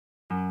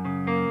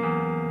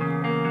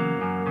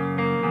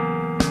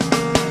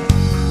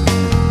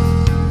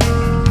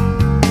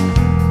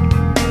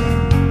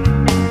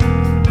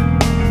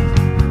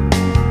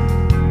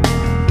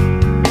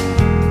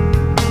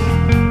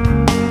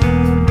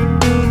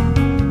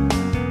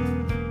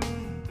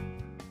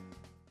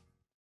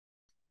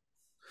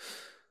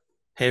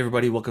Hey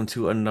everybody, welcome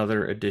to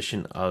another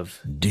edition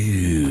of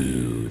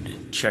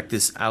Dude. Check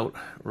this out,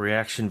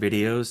 reaction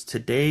videos.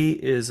 Today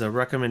is a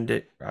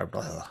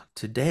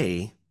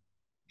today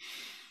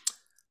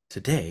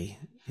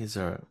is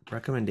a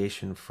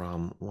recommendation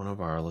from one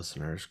of our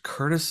listeners,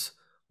 Curtis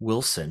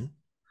Wilson,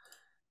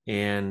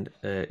 and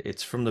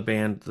it's from the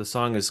band. The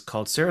song is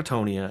called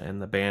Serotonia,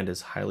 and the band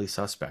is Highly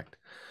Suspect,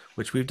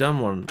 which we've done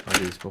one of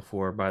these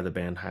before by the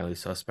band Highly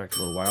Suspect a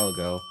little while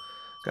ago.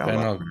 Got a Been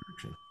lot of a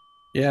reaction.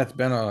 yeah, it's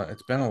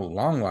been a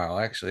long while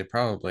actually,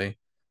 probably.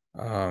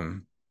 I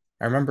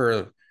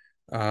remember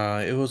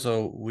it was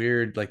a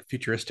weird like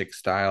futuristic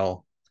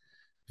style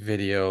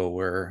video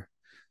where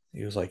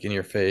he was like in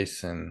your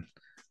face and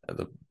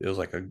it was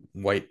like a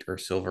white or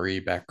silvery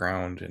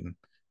background and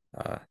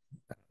uh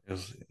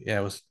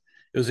it was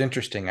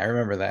interesting. I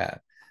remember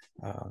that.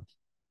 Um,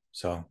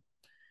 so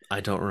I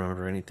don't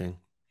remember anything.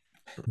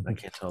 I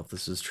can't tell if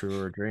this is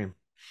true or a dream.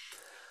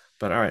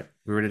 But all right,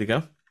 we ready to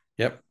go?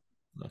 yep.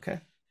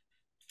 Okay.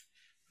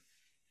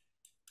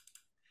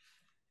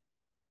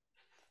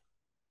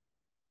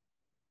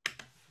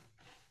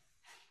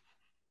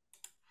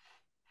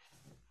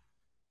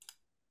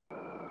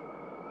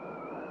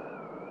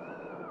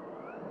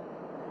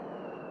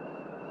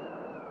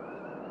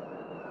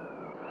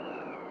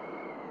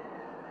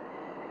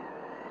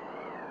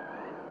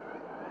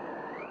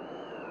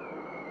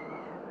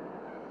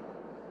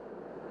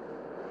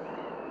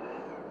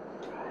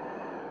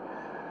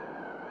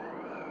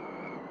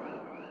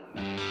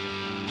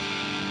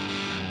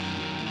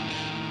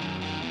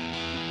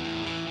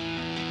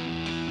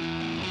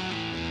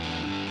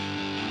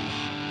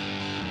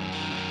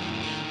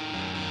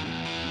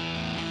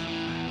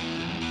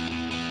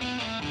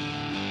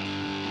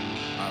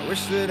 I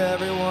wish that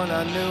everyone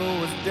I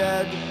knew was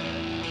dead,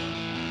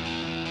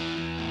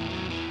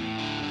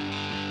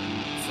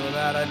 so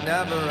that I'd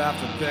never have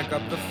to pick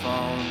up the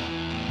phone.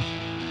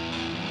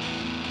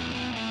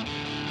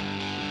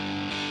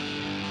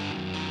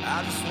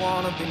 I just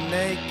wanna be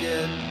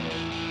naked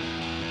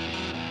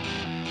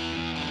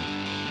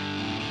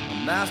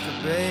and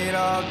masturbate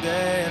all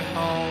day at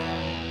home.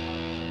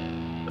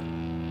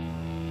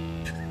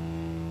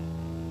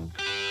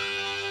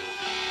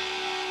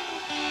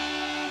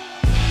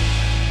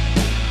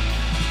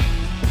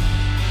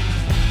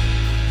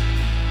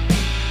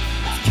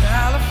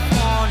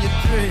 California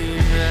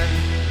dreaming.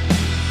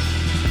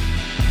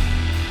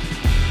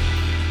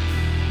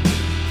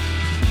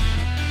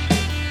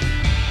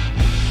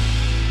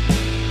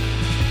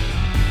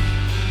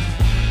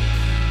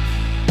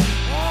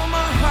 Oh,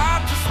 my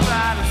heart just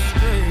started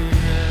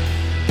screaming.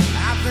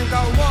 I think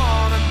I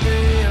wanna be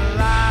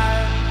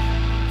alive.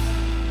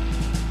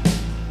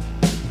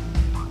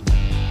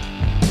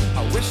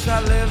 I wish I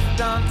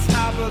lived on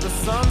top of the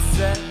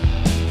sunset.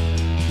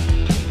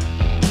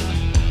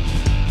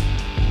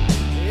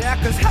 Yeah,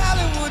 'cause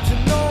Hollywood, you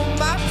know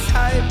my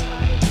type.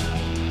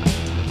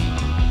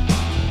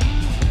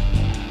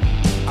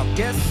 I'll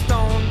get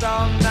stoned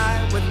all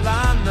night with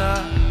Lana,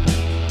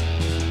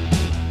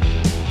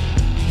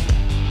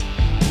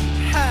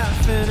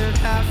 half in and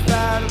half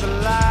out of the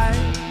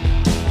light.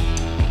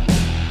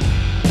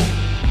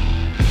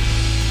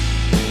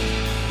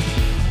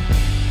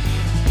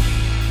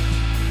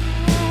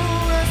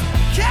 Ooh, it's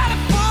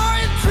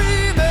California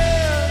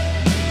dreaming.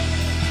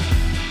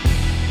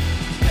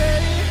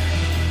 Hey.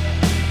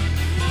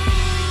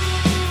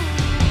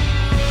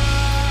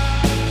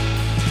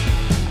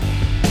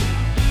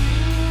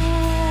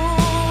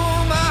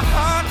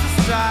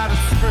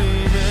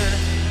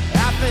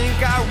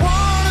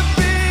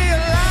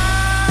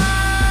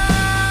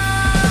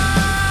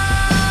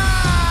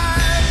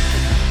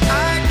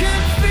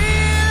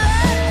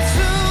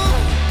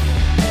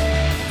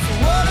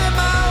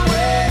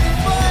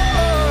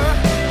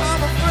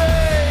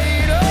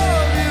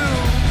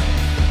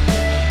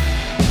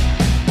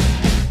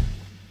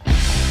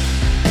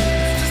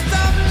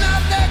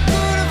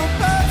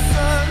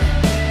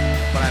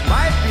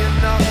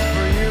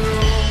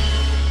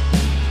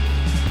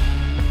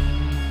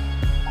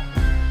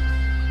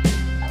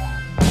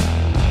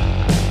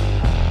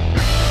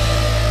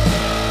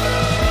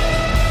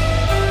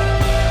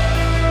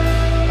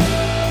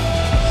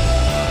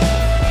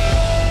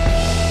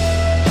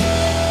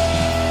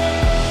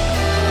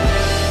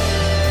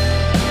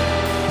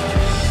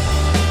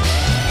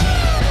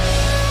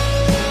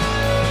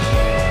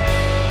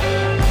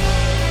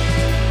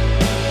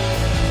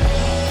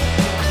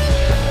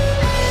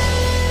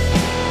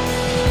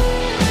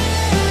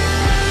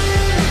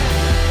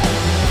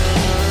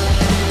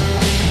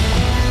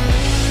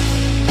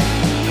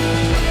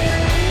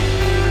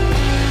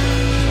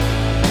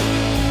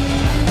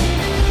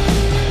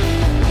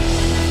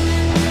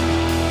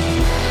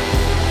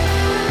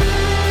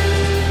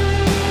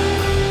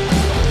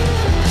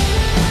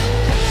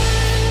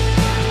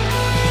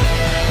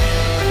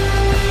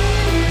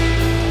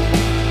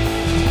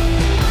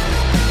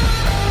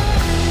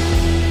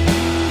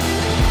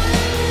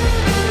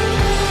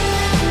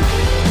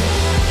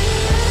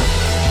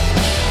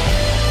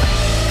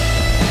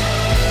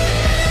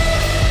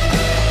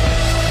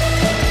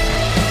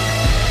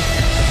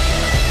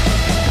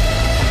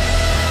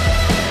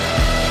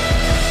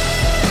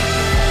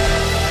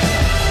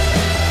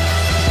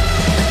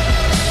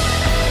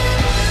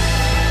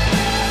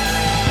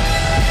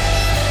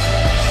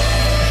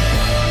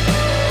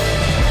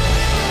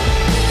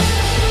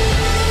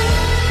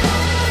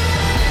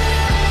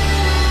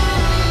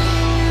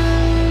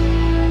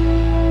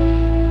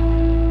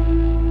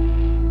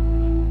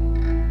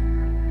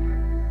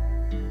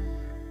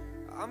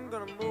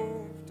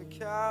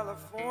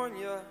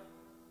 California.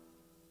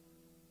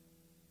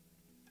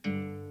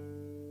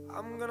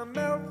 I'm gonna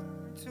melt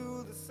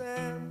into the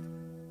sand,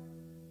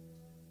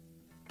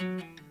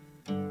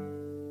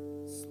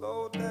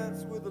 slow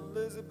dance with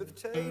Elizabeth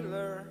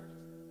Taylor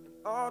and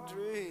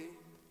Audrey,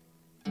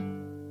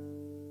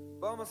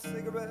 bum a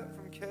cigarette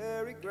from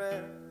Cary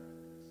Grant.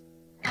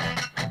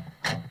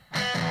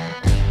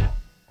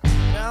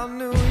 Now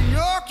New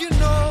York, you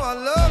know I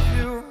love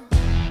you,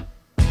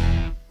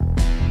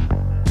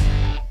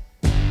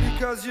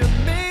 because you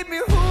made me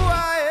who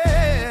I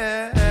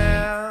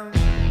am,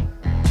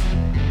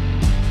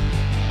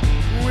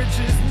 which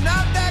is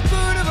not that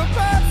good of a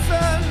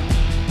person.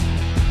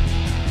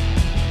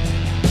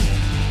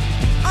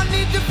 I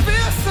need to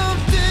feel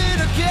something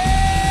again.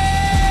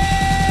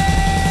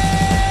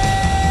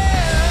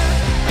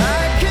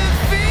 I can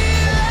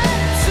feel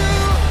it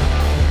too.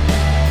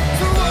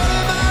 So what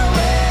am I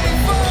waiting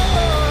for?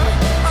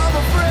 I'm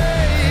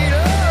afraid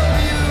of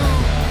you.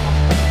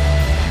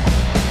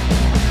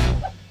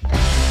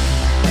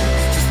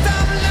 It's just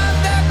I'm not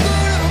that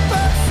good of a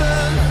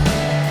person,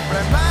 but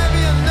I might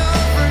be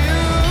enough for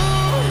you,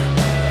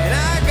 and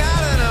I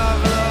got enough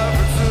love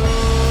for two.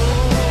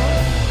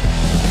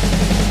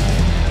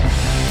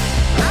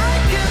 I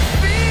can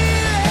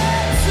feel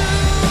it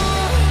too.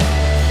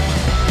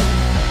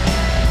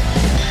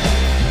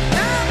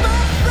 I'm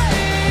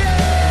afraid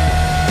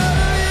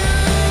of you.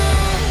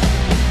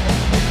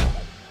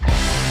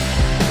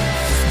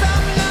 Just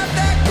I'm not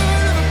that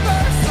good of a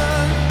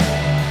person,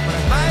 but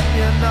I might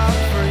be enough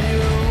for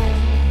you.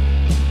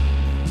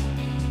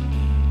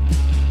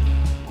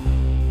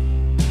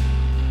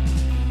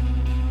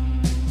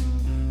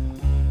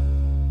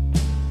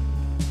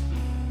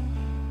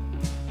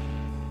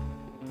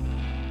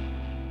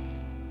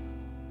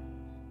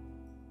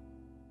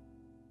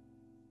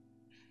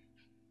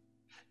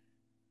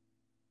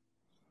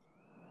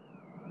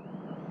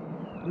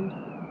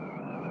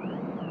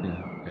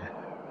 Yeah, okay.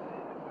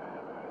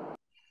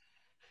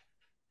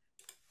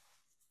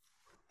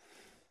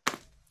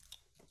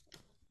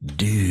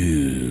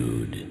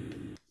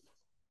 Dude.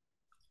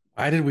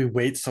 Why did we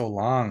wait so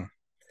long?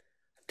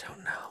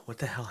 Don't know. What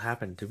the hell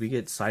happened? Did we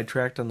get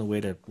sidetracked on the way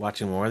to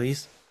watching more of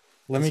these?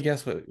 Let me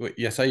guess what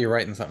you saw you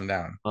writing something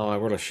down. Oh, I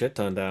wrote a shit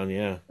ton down,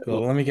 yeah. Well,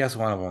 Go. let me guess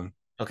one of them.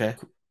 Okay.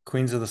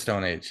 Queens of the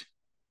Stone Age.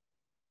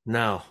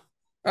 No.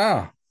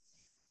 Oh,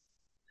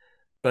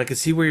 But I can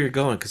see where you're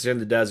going because they're in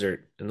the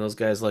desert and those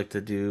guys like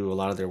to do a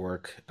lot of their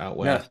work out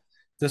no. west.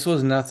 This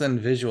was nothing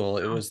visual.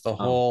 It was the Oh.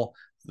 whole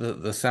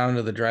the sound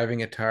of the driving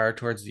guitar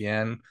towards the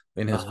end,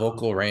 and his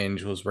vocal Oh.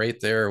 range was right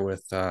there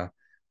with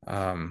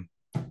I'm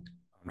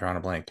drawing a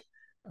blank.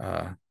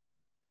 Uh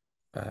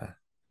uh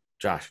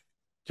Josh.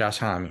 Josh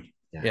Homme.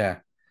 Yeah. Yeah.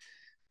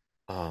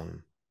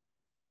 Um,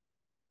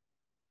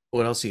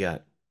 what else you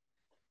got?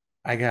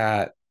 I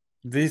got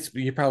these.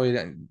 You probably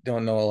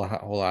don't know a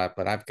whole lot,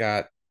 but I've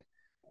got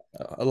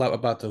a lot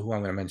about the who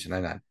I'm going to mention.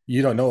 I not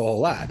you don't know a whole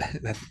lot.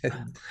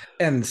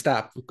 And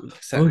stop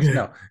sentence. Okay.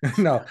 No,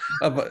 no.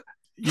 But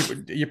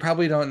you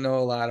probably don't know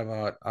a lot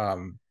about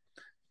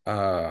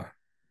uh.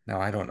 No,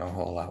 I don't know a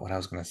whole lot. What I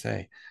was going to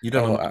say. You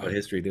don't know Oh, much about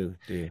history, do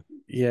you?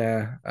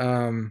 yeah.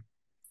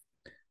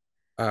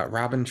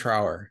 Robin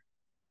Trower.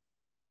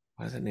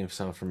 Why does that name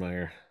sound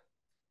familiar?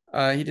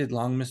 He did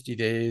Long Misty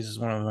Days is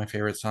one of my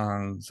favorite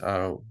songs.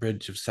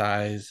 Bridge of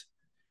Sighs.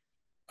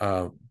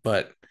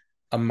 But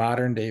a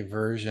modern day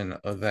version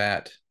of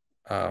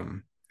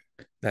um,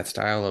 that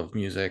style of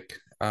music.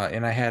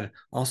 And I had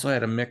also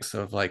had a mix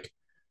of like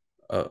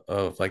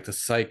the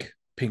psych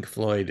Pink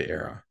Floyd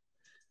era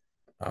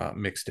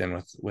mixed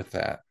in with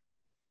that.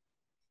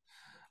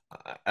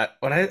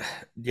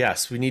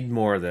 Yes, we need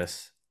more of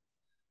this.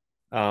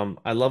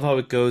 I love how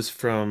it goes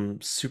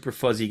from super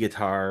fuzzy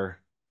guitar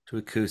to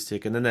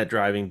acoustic, and then that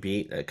driving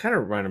beat. It kind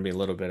of reminded me a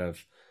little bit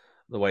of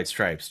the White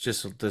Stripes,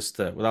 just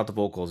the without the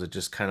vocals. It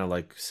just kind of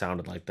like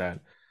sounded like that.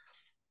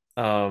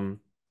 Um,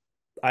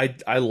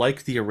 I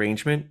like the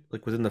arrangement,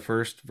 like within the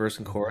first verse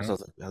and chorus. I Mhm.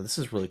 was like, oh, this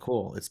is really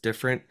cool. It's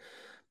different,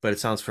 but it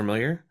sounds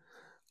familiar.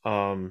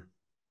 Um,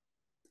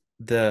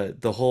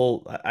 the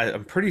whole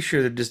I'm pretty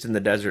sure they're just in the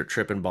desert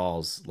tripping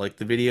balls. Like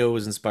the video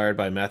was inspired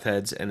by meth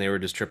heads, and they were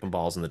just tripping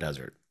balls in the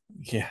desert.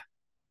 Yeah.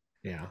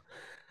 Yeah.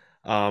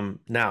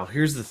 Now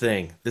here's the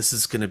thing. This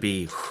is gonna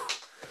be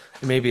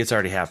maybe it's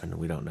already happened.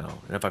 We don't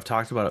know. And if I've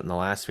talked about it in the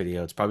last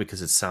video, it's probably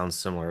because it sounds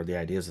similar. The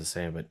idea is the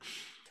same, but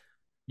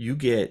you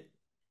get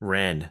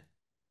Ren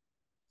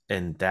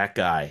and that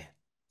guy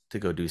to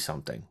go do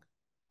something,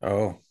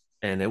 Oh,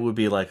 and it would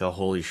be like a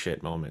holy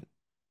shit moment.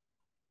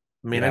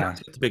 I mean, I know yeah.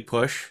 it's got the big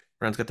push.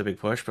 Ren's got the big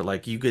push, but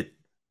like you get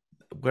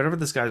whatever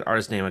this guy's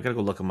artist name, I gotta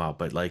go look him up.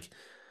 But like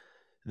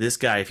this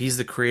guy, if he's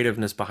the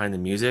creativeness behind the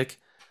music,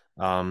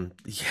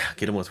 yeah,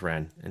 get him with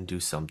Ren and do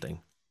something.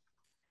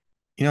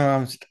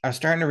 I'm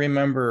starting to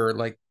remember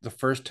like the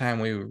first time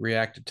we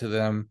reacted to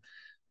them.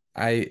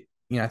 I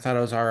thought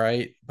I was all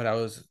right, but I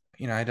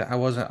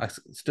wasn't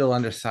still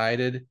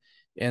undecided.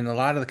 And a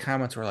lot of the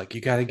comments were like,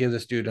 you got to give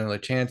this dude another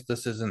chance.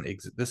 This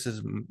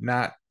is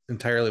not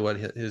entirely what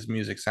his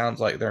music sounds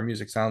like. Their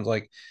music sounds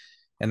like.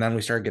 And then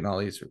we started getting all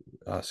these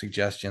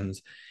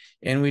suggestions,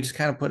 and we just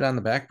kind of put it on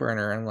the back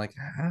burner. And I'm like,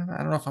 I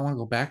don't know if I want to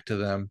go back to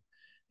them.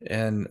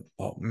 And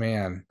oh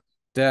man,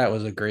 that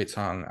was a great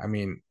song. I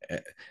mean,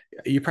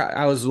 you probably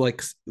I was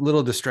like a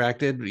little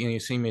distracted. You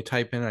see me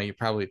type in, or you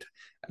probably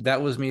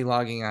that was me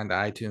logging onto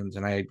iTunes,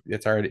 and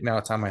it's already now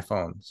it's on my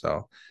phone.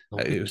 So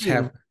Look it at was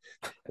you.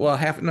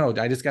 half. No,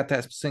 I just got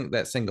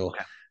that single.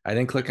 Okay. I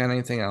didn't click on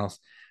anything else.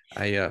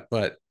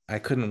 But I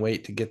couldn't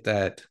wait to get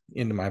that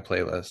into my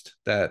playlist.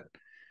 That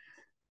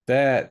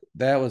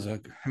was I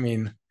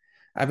mean,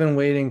 I've been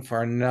waiting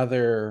for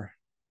another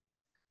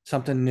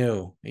something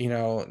new, I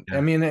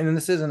Yeah. mean, and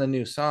this isn't a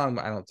new song,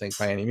 I don't think,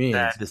 by any means.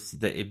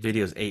 The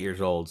video is 8 years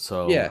old,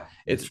 so Yeah,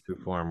 it's it's true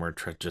form. We're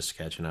just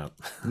catching up.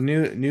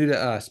 new to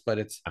us, but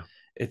Yeah.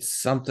 it's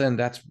something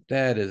that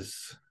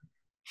is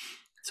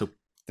So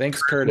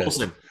thanks, Curtis Curtis.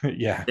 Wilson,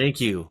 Yeah, thank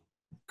you,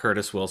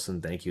 Curtis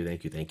Wilson. Thank you,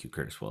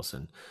 Curtis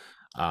Wilson.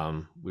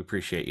 We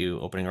appreciate you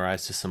opening our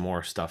eyes to some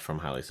more stuff from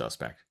Highly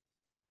Suspect.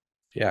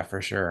 yeah,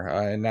 for sure.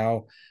 And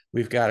now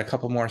we've got a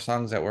couple more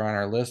songs that were on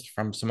our list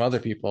from some other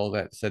people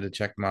that said to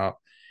check them out,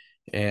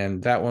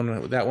 and that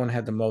one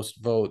had the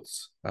most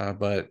votes.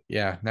 But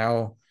yeah,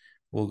 now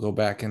we'll go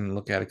back and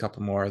look at a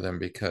couple more of them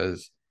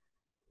because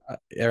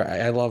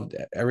I loved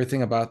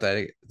everything about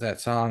that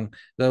song.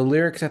 The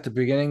lyrics at the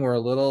beginning were a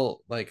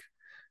little like,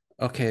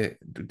 okay,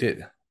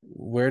 did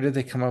where did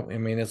they come up? I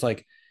mean, it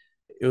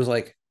was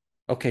like,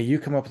 okay, you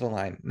come up with a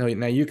line. No,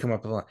 now you come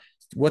up with a line.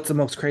 What's the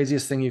most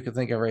craziest thing you could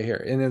think of right here?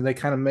 And then they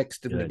kind of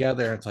mixed it Good.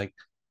 together. And it's like,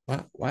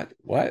 what?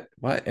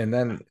 And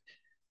then,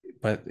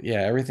 but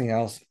yeah, everything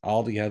else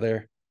all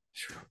together.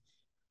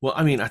 Well,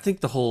 I mean, I think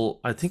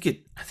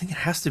it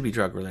has to be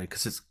drug related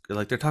because it's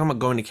like they're talking about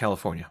going to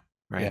California,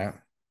 right? Yeah,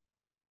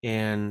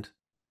 And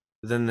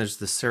then there's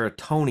the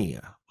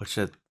serotonia, which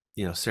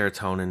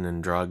serotonin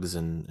and drugs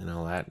and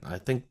all that. I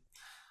think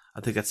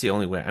that's the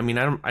only way. I mean,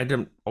 I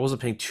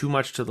wasn't paying too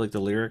much to like the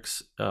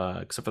lyrics,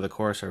 except for the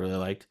chorus I really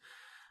liked.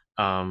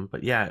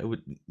 But yeah,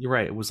 you're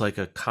right. It was like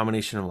a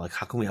combination of like,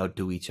 how can we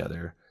outdo each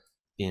other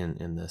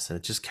in this? And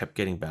it just kept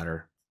getting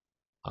better,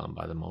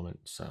 by the moment.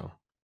 So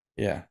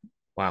yeah,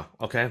 wow.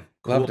 Okay,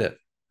 cool. loved it.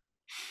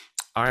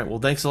 All right. Well,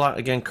 thanks a lot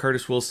again,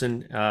 Curtis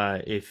Wilson.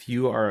 If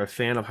you are a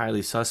fan of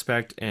Highly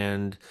Suspect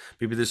and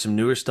maybe there's some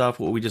newer stuff,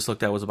 what we just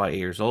looked at was about 8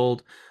 years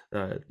old.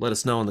 Let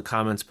us know in the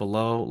comments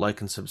below. Like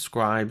and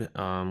subscribe.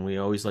 We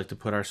always like to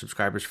put our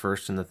subscribers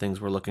first in the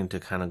things we're looking to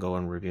kind of go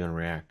and review and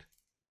react.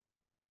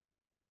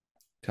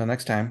 Till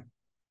next time.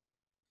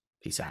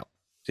 Peace out.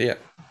 See ya.